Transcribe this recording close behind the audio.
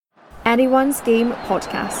Anyone's Game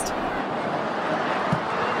podcast.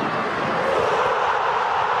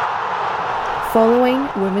 Following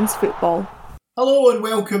women's football. Hello and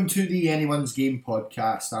welcome to the Anyone's Game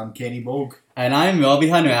podcast. I'm Kenny Bogue. And I'm Robbie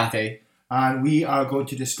Hanratty. And we are going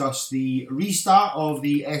to discuss the restart of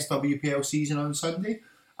the SWPL season on Sunday.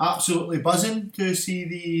 Absolutely buzzing to see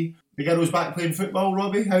the girls back playing football.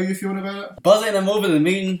 Robbie, how are you feeling about it? Buzzing, I'm over the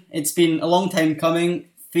moon. It's been a long time coming.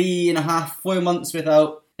 3.5-4 months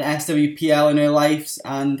without the SWPL in our lives.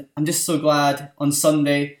 And I'm just so glad on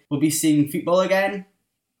Sunday we'll be seeing football again.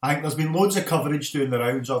 I think there's been loads of coverage doing the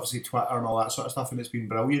rounds, obviously Twitter and all that sort of stuff, and it's been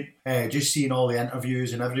brilliant. Just seeing all the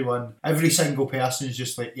interviews and every single person's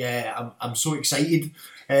just like, yeah, I'm so excited.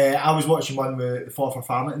 I was watching one with the Forfar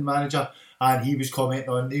Farmington manager, and he was commenting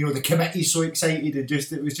on, the committee's so excited, and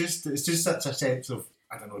it's just such a sense of,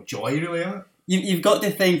 joy really, isn't it? You've got to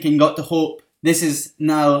think and got to hope this is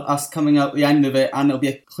now us coming out the end of it, and it'll be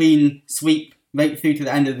a clean sweep right through to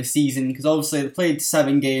the end of the season, because obviously they played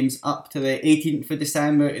 7 games up to the 18th of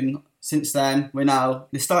December, and since then we're now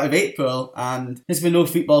the start of April and there's been no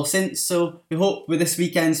football since. So we hope with this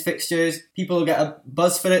weekend's fixtures people will get a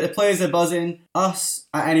buzz for it. The players are buzzing, us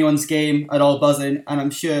at Anyone's Game are all buzzing, and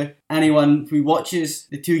I'm sure anyone who watches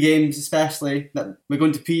the 2 games especially that we're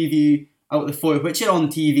going to preview out of the 4 which are on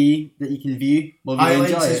TV that you can view will really enjoy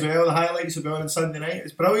it. Highlights as well, the highlights will be on Sunday night.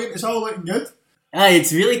 It's brilliant, it's all looking good.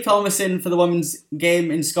 It's really promising for the women's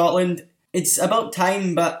game in Scotland. It's about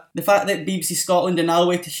time, but the fact that BBC Scotland are now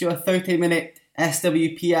waiting to show a 30-minute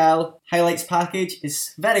SWPL highlights package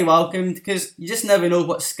is very welcomed, because you just never know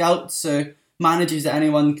what scouts or managers that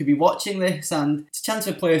anyone could be watching this, and it's a chance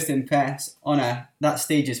for players to impress on that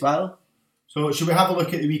stage as well. So should we have a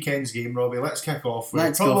look at the weekend's game, Robbie? Let's kick off with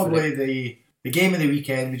Let's go for probably it. the game of the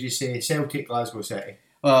weekend, would you say, Celtic Glasgow City?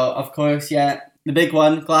 Well, of course, yeah. The big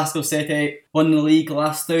one, Glasgow City, won the league the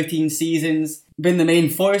last 13 seasons. Been the main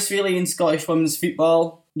force really in Scottish women's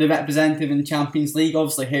football. The representative in the Champions League,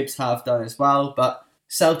 obviously Hibs have done as well, but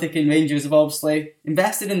Celtic and Rangers have obviously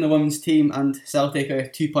invested in the women's team, and Celtic are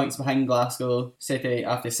 2 points behind Glasgow City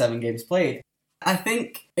after 7 games played. I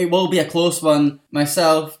think it will be a close one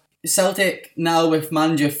myself. Celtic, now with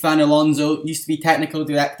manager Fran Alonso, used to be technical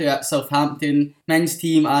director at Southampton, men's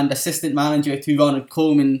team and assistant manager to Ronald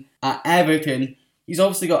Koeman at Everton. He's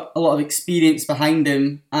obviously got a lot of experience behind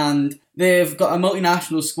him, and they've got a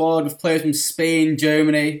multinational squad with players from Spain,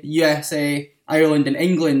 Germany, USA, Ireland and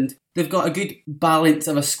England. They've got a good balance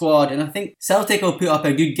of a squad, and I think Celtic will put up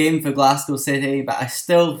a good game for Glasgow City, but I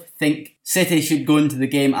still think City should go into the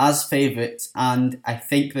game as favourites, and I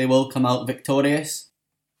think they will come out victorious.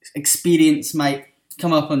 Experience might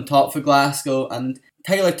come up on top for Glasgow, and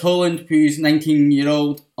Tyler Toland, who's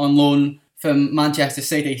 19-year-old on loan from Manchester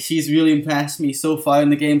City, she's really impressed me so far in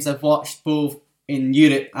the games I've watched, both in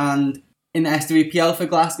Europe and in the SWPL for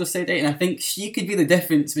Glasgow City, and I think she could be the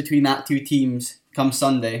difference between that 2 teams come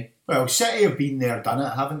Sunday. Well, City have been there, done it,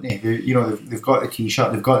 haven't they? They've got the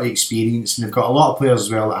t-shirt, they've got the experience, and they've got a lot of players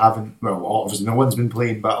as well that haven't, well, obviously no one's been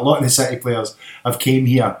playing, but a lot of the City players have came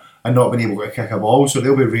here and not been able to kick a ball, so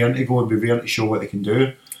they'll be raring to go and be raring to show what they can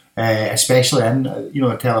do, especially in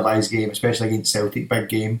a televised game, especially against Celtic, big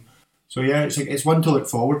game. So yeah, it's one to look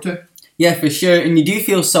forward to. Yeah, for sure, and you do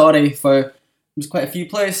feel sorry for, there's quite a few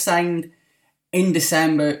players signed in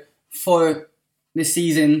December for the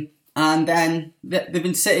season, and then they've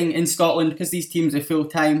been sitting in Scotland because these teams are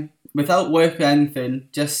full-time, without work or anything,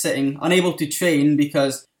 just sitting, unable to train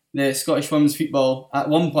because the Scottish women's football at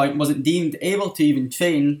one point wasn't deemed able to even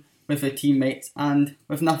train with their teammates and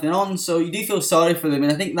with nothing on. So you do feel sorry for them,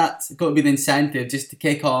 and I think that's got to be the incentive, just to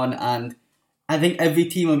kick on, and I think every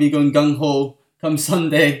team will be going gung-ho come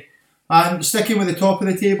Sunday. And sticking with the top of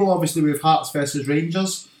the table, obviously we have Hearts versus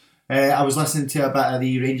Rangers. I was listening to a bit of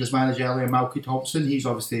the Rangers manager earlier, Malky Thompson. He's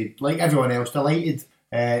obviously, like everyone else, delighted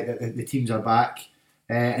that the teams are back.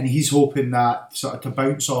 And he's hoping that sort of to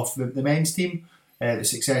bounce off the men's team, the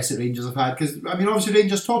success that Rangers have had. Because, obviously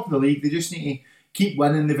Rangers top of the league, they just need to keep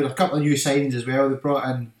winning. They've had a couple of new signings as well. They've brought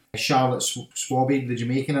in Charlotte Swabby, the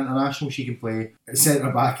Jamaican international. She can play at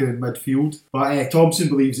centre back and in midfield. But Thompson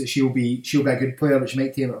believes that she'll be a good player, which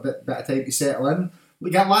might take a bit of time to settle in.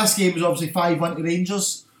 Look, that last game was obviously 5-1 to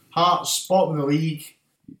Rangers. Hearts, bottom of the league.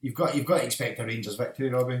 You've got to expect a Rangers victory,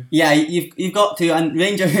 Robbie. Yeah, you've got to. And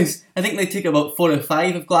Rangers, I think they took about 4 or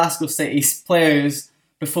 5 of Glasgow City's players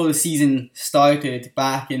before the season started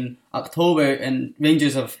back in October, and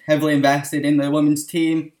Rangers have heavily invested in their women's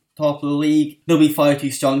team, top of the league. They'll be far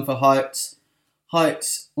too strong for Hearts.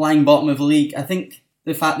 Hearts lying bottom of the league. I think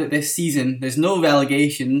the fact that this season there's no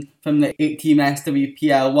relegation from the 8-team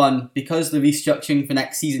SWPL 1 because the restructuring for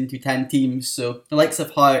next season to 10 teams. So the likes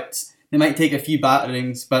of Hearts They might take a few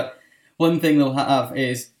batterings, but one thing they'll have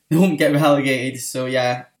is they won't get relegated. So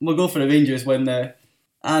yeah, we'll go for the Rangers win there.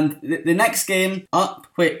 And the next game up,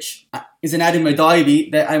 which is an Edinburgh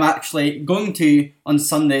derby that I'm actually going to on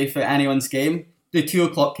Sunday for anyone's game. The 2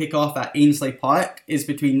 o'clock kickoff at Ainsley Park is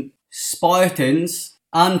between Spartans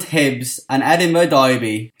and Hibs, an Edinburgh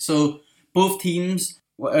derby. So both teams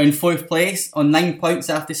are in 4th place on 9 points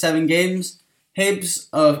after 7 games. Hibs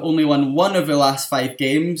have only won 1 of their last 5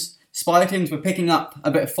 games. Spartans were picking up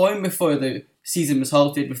a bit of form before the season was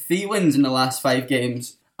halted with 3 wins in the last 5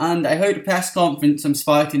 games. And I heard a press conference from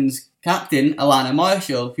Spartans captain Alana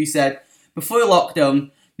Marshall, who said before lockdown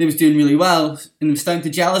they was doing really well and was starting to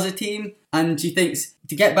gel as a team, and she thinks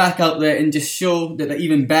to get back out there and just show that they're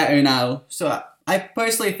even better now. So I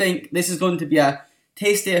personally think this is going to be a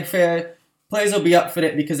tasty affair. Players will be up for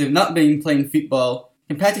it because they've not been playing football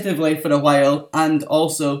competitively for a while, and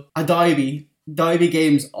also a derby. Derby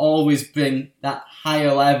games always bring that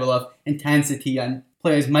higher level of intensity, and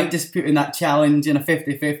players might just put in that challenge in a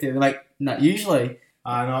 50-50. They might not usually.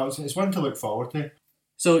 I know, it's one to look forward to.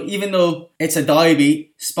 So even though it's a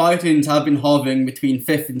derby, Spartans have been hovering between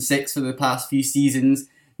 5th and 6th for the past few seasons.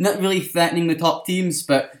 Not really threatening the top teams,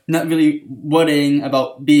 but not really worrying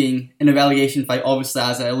about being in a relegation fight, obviously,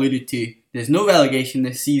 as I alluded to. There's no relegation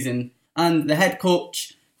this season. And the head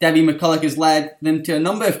coach, Debbie McCulloch, has led them to a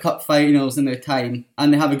number of cup finals in their time,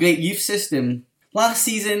 and they have a great youth system. Last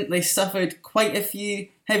season, they suffered quite a few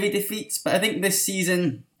heavy defeats, but I think this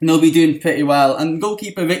season they'll be doing pretty well. And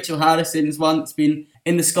goalkeeper Rachel Harrison has once been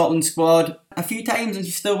in the Scotland squad a few times, and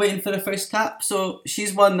she's still waiting for the first cap. So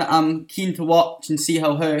she's one that I'm keen to watch and see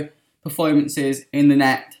how her performance is in the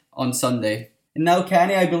net on Sunday. And now,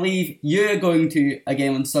 Kenny, I believe you're going to a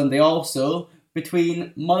game on Sunday also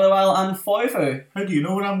between Motherwell and Forfar. How do you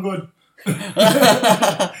know where I'm going?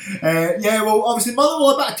 Yeah, well, obviously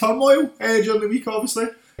Motherwell a bit of turmoil during the week, obviously.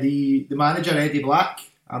 The manager, Eddie Black,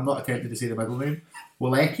 I'm not attempting to say the middle name,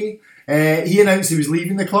 Wolecki, he announced he was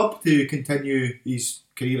leaving the club to continue his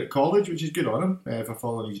career at college, which is good on him for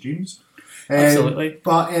following his dreams. Absolutely.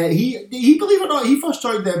 But he, believe it or not, he first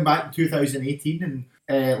joined them back in 2018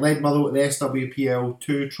 and led Motherwell at the SWPL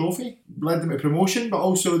 2 trophy, led them to promotion, but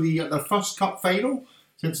also their first cup final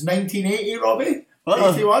since 1980, Robbie.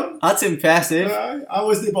 Oh, 81. That's impressive. I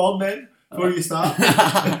wasn't born then, before you start.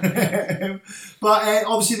 But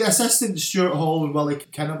obviously the assistants, Stuart Hall and Willie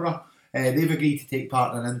Kinneborough, they've agreed to take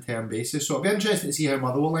part on an interim basis. So it'll be interesting to see how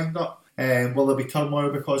Motherwell lined up. Will there be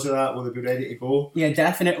turmoil because of that? Will they be ready to go? Yeah,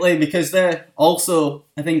 definitely, because they're also,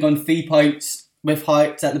 I think, on 3 points with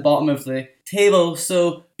Hearts at the bottom of the table.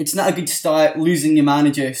 So it's not a good start losing your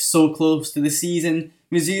manager so close to the season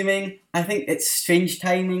resuming. I think it's strange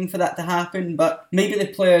timing for that to happen, but maybe the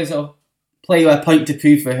players will play a point to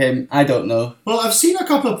prove for him. I don't know. Well, I've seen a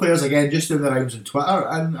couple of players again just doing the rounds on Twitter,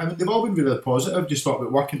 and I mean they've all been really positive, just talking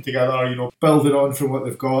about working together, building on from what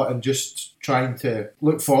they've got and just trying to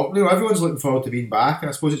look forward. Everyone's looking forward to being back, and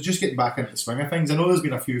I suppose it's just getting back into the swing of things. I know there's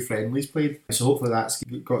been a few friendlies played, so hopefully that's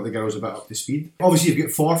got the girls a bit up to speed. Obviously you've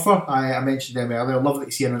got Forfar, I mentioned them earlier. Lovely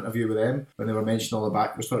to see an interview with them when they were mentioning all the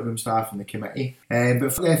back room staff and the committee. But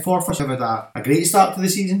Forfar have had a great start to the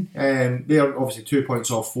season. They're obviously 2 points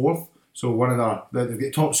off 4th. So one of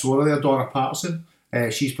the top scorer there, Donna Patterson,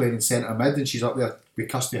 she's playing in centre mid, and she's up there with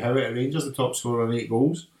Kirsty Howitt at Rangers, the top scorer on 8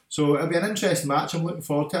 goals. So it'll be an interesting match. I'm looking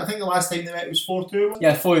forward to it. I think the last time they met was 4-2.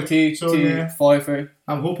 Yeah, 4-2 to Forfar.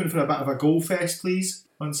 I'm hoping for a bit of a goal fest, please,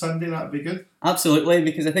 on Sunday. That'd be good. Absolutely,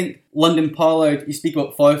 because I think London Pollard, you speak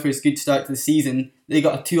about Forfar's good start to the season, they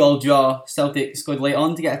got a 2-2 draw. Celtic scored late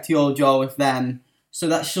on to get a 2-2 draw with them. So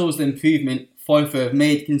that shows the improvement Forfar have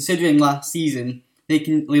made, considering last season they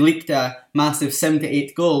leaked a massive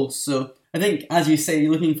 7-8 goals. So I think, as you say,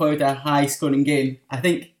 you're looking forward to a high-scoring game. I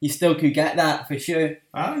think you still could get that for sure.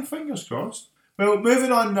 Aye, fingers crossed. Well,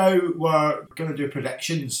 moving on now, we're going to do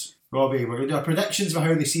predictions. Robbie, we're going to do our predictions for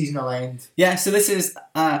how the season will end. Yeah, so this is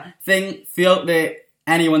a thing throughout the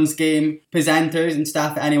Anyone's Game presenters and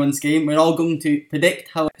staff at Anyone's Game. We're all going to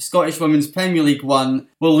predict how Scottish Women's Premier League 1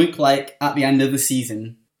 will look like at the end of the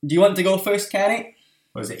season. Do you want to go first, Kenny?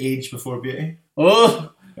 Was it age before beauty?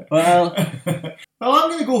 Oh, well... Well, I'm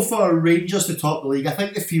going to go for Rangers to top the league. I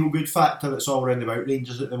think the feel-good factor that's all around about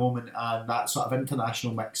Rangers at the moment, and that sort of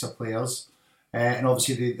international mix of players, and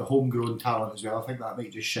obviously the homegrown talent as well, I think that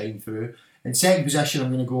might just shine through. In second position,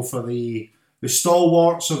 I'm going to go for the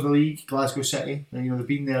stalwarts of the league, Glasgow City. And, they've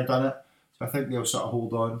been there, done it, so I think they'll sort of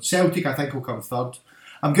hold on. Celtic, I think, will come third.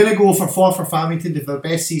 I'm going to go for Forfar Farmington to have their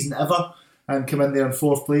best season ever and come in there in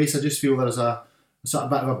 4th place. I just feel there's a sort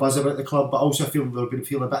of bit of a buzz about the club, but also I feel they're going to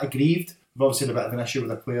feel a bit aggrieved. We've obviously had a bit of an issue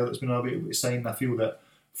with a player that's been able to sign. I feel that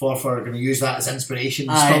Forfar are going to use that as inspiration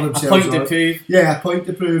and Aye, stub a themselves point to up. prove. Yeah, a point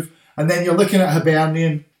to prove. And then you're looking at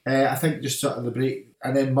Hibernian, I think just sort of the break.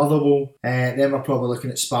 And then Motherwell, then we're probably looking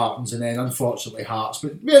at Spartans, and then unfortunately Hearts.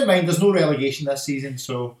 But bear in mind, there's no relegation this season,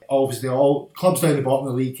 so obviously all clubs down the bottom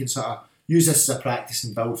of the league can sort of use this as a practice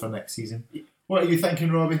and build for next season. What are you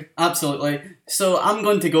thinking, Robbie? Absolutely. So I'm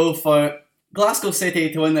going to go for Glasgow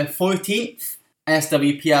City to win their 14th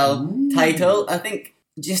SWPL title. I think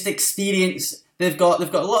just experience. They've got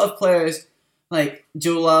a lot of players like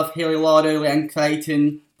Joe Love, Haley Lauder, Leanne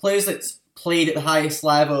Crichton, players that's played at the highest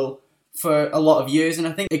level for a lot of years, and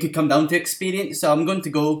I think it could come down to experience, so I'm going to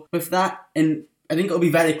go with that, and I think it'll be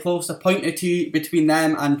very close, a point or two between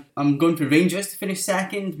them, and I'm going for Rangers to finish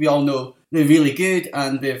second. We all know they're really good,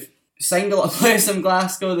 and they've signed a lot of players from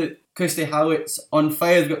Glasgow. That Kirsty Howitt's on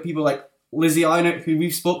fire. They've got people like Lizzie Arnott, who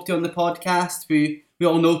we've spoke to on the podcast, who we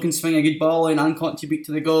all know can swing a good ball in and contribute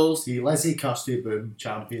to the goals. See, Lizzie, Kirsty, boom,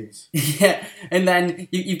 champions. Yeah, and then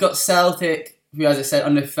you've got Celtic, who, as I said,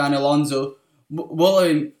 under Fran Alonso,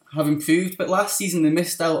 will have improved, but last season they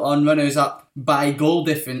missed out on runners-up by goal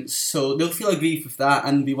difference, so they'll feel aggrieved with that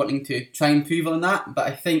and be wanting to try and improve on that, but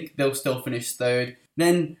I think they'll still finish third.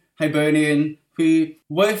 Then Hibernian, who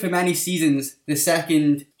were for many seasons the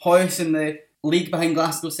second horse in the league behind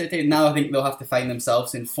Glasgow City, and now I think they'll have to find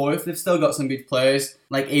themselves in fourth. They've still got some good players,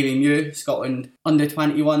 like Amy Muir, Scotland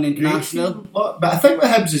under-21 international. But I think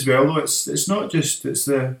with Hibs as well, though, it's not just, it's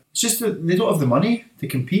just that they don't have the money to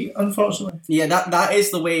compete, unfortunately. Yeah, that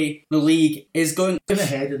is the way the league is going. It's going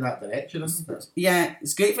ahead in that direction, isn't it? Yeah,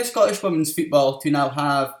 it's great for Scottish women's football to now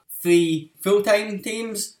have 3 full-time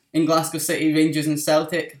teams in Glasgow City, Rangers and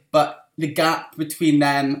Celtic, but the gap between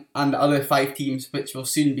them and the other 5 teams, which will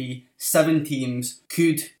soon be 7 teams,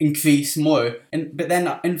 could increase more. But then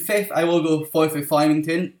in 5th, I will go for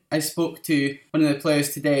Flemington. I spoke to one of the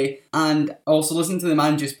players today and also listened to the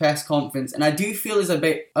manager's press conference, and I do feel there's a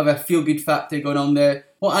bit of a feel-good factor going on there.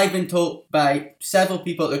 What I've been told by several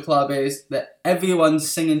people at the club is that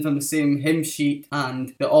everyone's singing from the same hymn sheet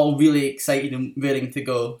and they're all really excited and willing to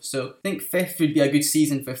go. So I think 5th would be a good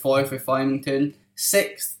season for Flemington.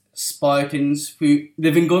 6th, Spartans, who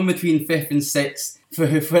they've been going between 5th and 6th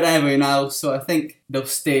for forever now, so I think they'll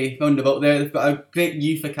stay round about there. They've got a great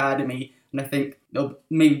youth academy, and I think they'll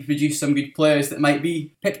maybe produce some good players that might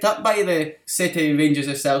be picked up by the City, Rangers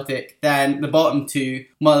or Celtic. Then the bottom 2,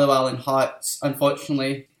 Motherwell and Hearts,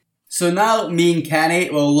 unfortunately. So now me and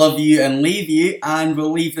Kenny will love you and leave you, and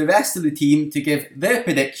we'll leave the rest of the team to give their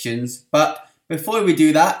predictions. But before we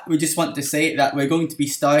do that, we just want to say that we're going to be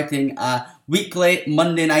starting a weekly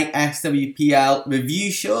Monday night SWPL review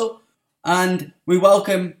show, and we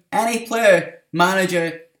welcome any player,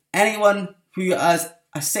 manager, anyone who has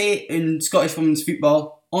a say in Scottish women's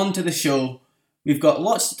football onto the show. We've got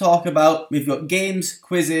lots to talk about. We've got games,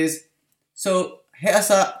 quizzes, so hit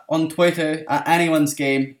us up on Twitter at anyone's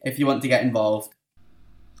game if you want to get involved.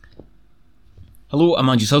 Hello, I'm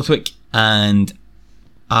Andrew Southwick, and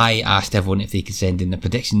I asked everyone if they could send in their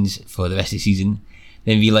predictions for the rest of the season,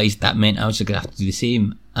 then realised that meant I was going to have to do the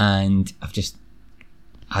same, and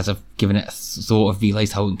as I've given it a thought, I've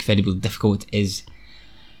realised how incredibly difficult it is.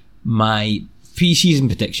 My pre-season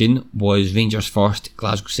prediction was Rangers first,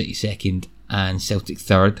 Glasgow City second and Celtic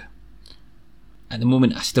third. At the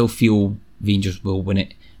moment I still feel Rangers will win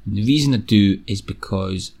it, and the reason I do is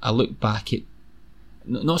because I look back at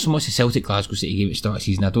not so much the Celtic Glasgow City game at the start of the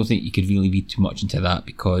season. I don't think you could really read too much into that,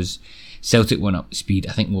 because Celtic went up to speed.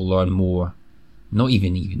 I think we'll learn more, not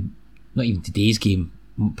even today's game,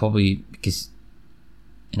 probably, because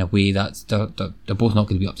in a way that they're both not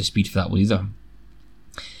going to be up to speed for that one either.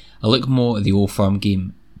 I look more at the Old Firm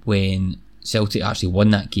game when Celtic actually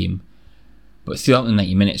won that game, but throughout the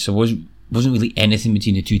 90 minutes there wasn't really anything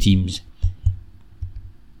between the two teams,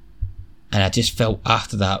 and I just felt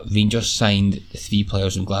after that Rangers signed the 3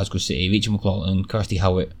 players from Glasgow City, Rachel McLaughlin, Kirsty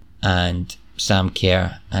Howitt and Sam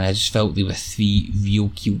Kerr, and I just felt they were 3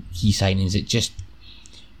 real key signings that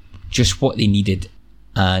just what they needed,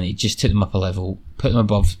 and it just took them up a level, put them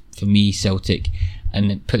above, for me, Celtic,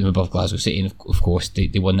 and put them above Glasgow City, and of course they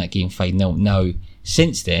won that game 5-0. Now,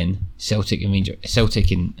 since then, Celtic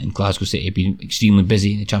and Glasgow City have been extremely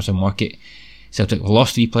busy in the transfer market. Celtic have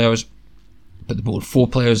lost 3 players, but they bought 4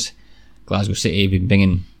 players. Glasgow City have been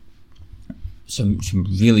bringing some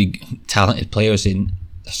really talented players in.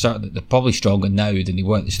 They're probably stronger now than they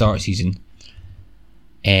were at the start of the season,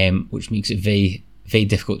 which makes it very, very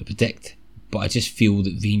difficult to predict. But I just feel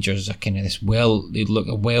that Rangers are kind of they look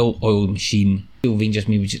a well-oiled machine. I feel Rangers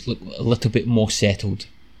maybe just look a little bit more settled,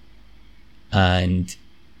 and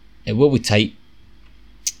it will be tight,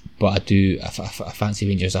 but I fancy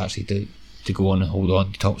Rangers actually to go on and hold on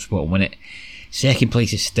to the top spot and win it. Second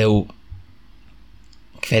place is still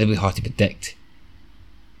incredibly hard to predict.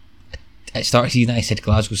 At the start of the season, I said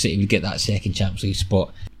Glasgow City would get that second Champions League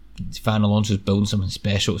spot. Van Alonso's building something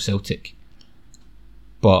special at Celtic,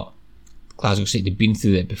 but Glasgow City, they've been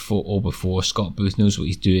through it before. Scott Booth knows what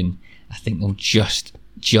he's doing. I think they'll just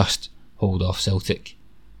hold off Celtic.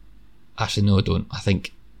 Actually, no, I don't. I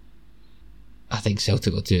think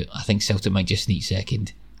Celtic will do it. I think Celtic might just sneak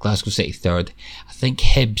second. Glasgow City third. I think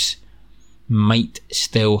Hibs might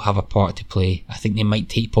still have a part to play. I think they might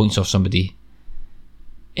take points off somebody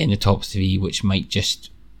in the top three, which might just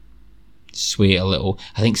sway it a little.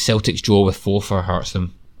 I think Celtic's draw with Forfar hurts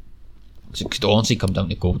them. So it could honestly come down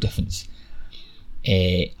to goal difference.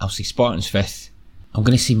 I'll see Spartans fifth. I'm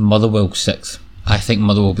going to see Motherwell sixth. I think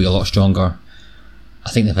Motherwell will be a lot stronger.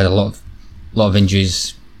 I think they've had a lot of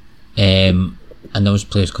injuries, and those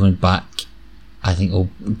players coming back, I think will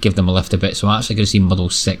give them a lift a bit. So I'm actually going to see Motherwell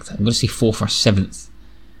sixth. I'm going to see Forfar seventh,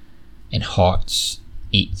 and Hearts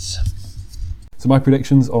eighth. So my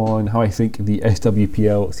predictions on how I think the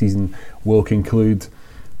SWPL season will conclude.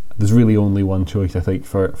 There's really only one choice, I think,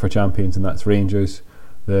 for champions, and that's Rangers.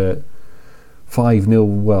 The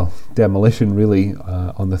 5-0 demolition really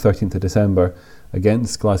on the 13th of December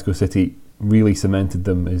against Glasgow City really cemented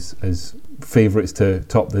them as favourites to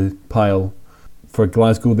top the pile. For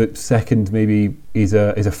Glasgow, the second maybe is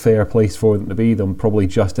a fair place for them to be. They'll probably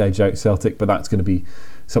just edge out Celtic, but that's going to be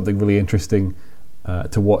something really interesting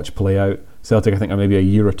to watch play out. Celtic, I think, are maybe a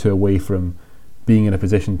year or two away from being in a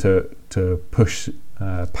position to push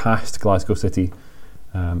past Glasgow City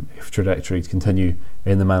if trajectories continue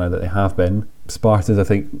in the manner that they have been. Spartans, I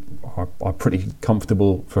think, are pretty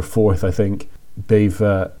comfortable for fourth. I think they've,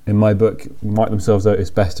 in my book, marked themselves out as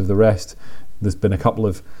best of the rest. There's been a couple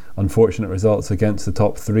of unfortunate results against the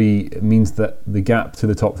top three. It means that the gap to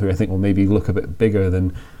the top three, I think, will maybe look a bit bigger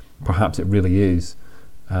than perhaps it really is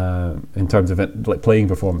in terms of it, like playing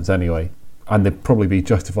performance anyway. And they'd probably be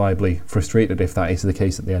justifiably frustrated if that is the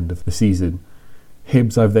case at the end of the season.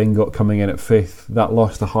 Hibs I've then got coming in at fifth. That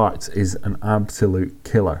loss to Hearts is an absolute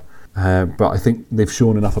killer. But I think they've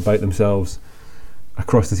shown enough about themselves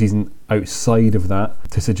across the season outside of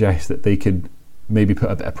that to suggest that they could maybe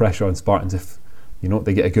put a bit of pressure on Spartans if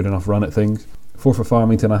they get a good enough run at things. For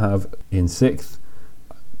Farmington I have in sixth.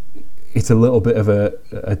 It's a little bit of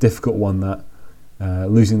a difficult one, that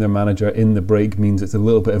losing their manager in the break means it's a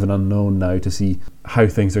little bit of an unknown now to see how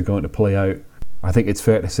things are going to play out. I think it's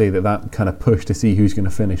fair to say that kind of push to see who's going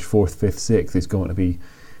to finish fourth, fifth, sixth is going to be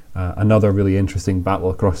another really interesting battle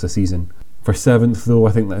across the season. For seventh, though,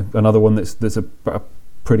 I think that another one that's a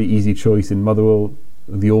pretty easy choice in Motherwell.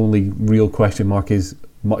 The only real question mark is,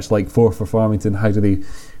 much like for Farmington, how do they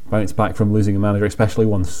bounce back from losing a manager, especially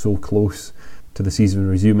one so close to the season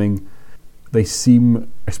resuming? They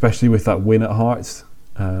seem, especially with that win at Hearts,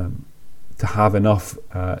 to have enough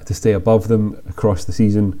to stay above them across the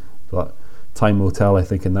season, but time will tell, I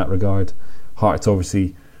think, in that regard. Hearts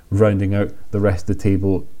obviously rounding out the rest of the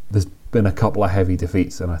table. There's been a couple of heavy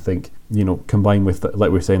defeats, and I think, combined with, like we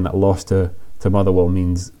were saying, that loss to Motherwell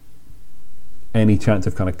means any chance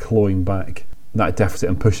of kind of clawing back that deficit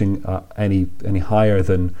and pushing any higher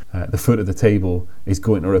than the foot of the table is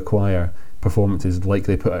going to require performances like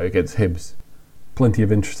they put out against Hibs. Plenty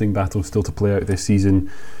of interesting battles still to play out this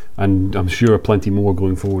season, and I'm sure plenty more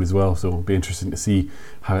going forward as well, so it'll be interesting to see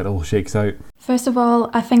how it all shakes out. First of all,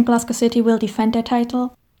 I think Glasgow City will defend their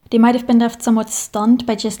title. They might have been left somewhat stunned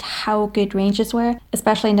by just how good Rangers were,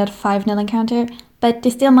 especially in that 5-0 encounter, but they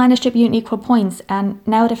still managed to be on equal points, and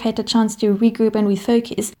now they've had the chance to regroup and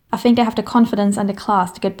refocus, I think they have the confidence and the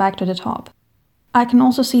class to get back to the top. I can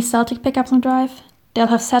also see Celtic pick up some drive. They'll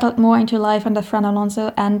have settled more into life under Fran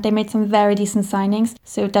Alonso, and they made some very decent signings,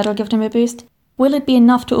 so that'll give them a boost. Will it be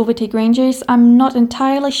enough to overtake Rangers? I'm not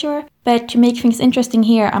entirely sure, but to make things interesting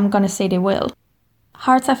here, I'm gonna say they will.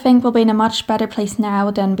 Hearts, I think, will be in a much better place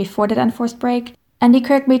now than before that enforced break. Andy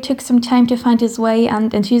Kirkby took some time to find his way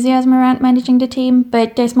and enthusiasm around managing the team,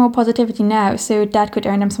 but there's more positivity now, so that could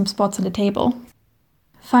earn them some spots on the table.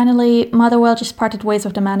 Finally, Motherwell just parted ways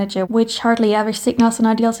with the manager, which hardly ever signals an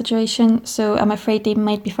ideal situation, so I'm afraid they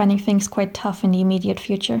might be finding things quite tough in the immediate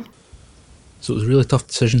future. So it was a really tough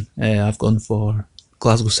decision. I've gone for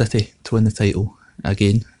Glasgow City to win the title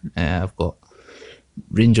again. I've got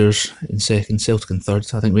Rangers in second, Celtic in third.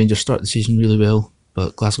 I think Rangers start the season really well,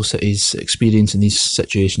 but Glasgow City's experience in these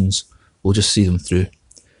situations will just see them through.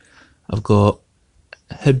 I've got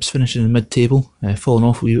Hibs finishing in mid-table, falling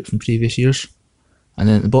off a wee bit from previous years. And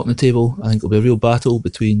then at the bottom of the table, I think it'll be a real battle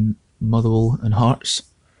between Motherwell and Hearts.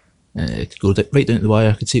 It could go right down to the wire.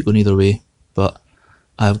 I could see it going either way, but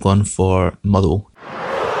I've gone for Motherwell.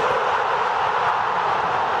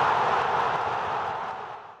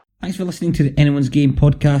 Thanks for listening to the Anyone's Game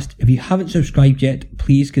podcast. If you haven't subscribed yet,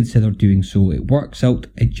 please consider doing so. It works out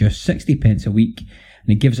at just 60p a week,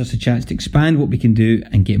 and it gives us a chance to expand what we can do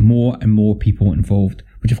and get more and more people involved,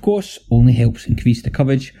 which of course only helps increase the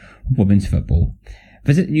coverage of women's football.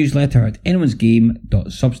 Visit the newsletter at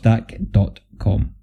anyone'sgame.substack.com.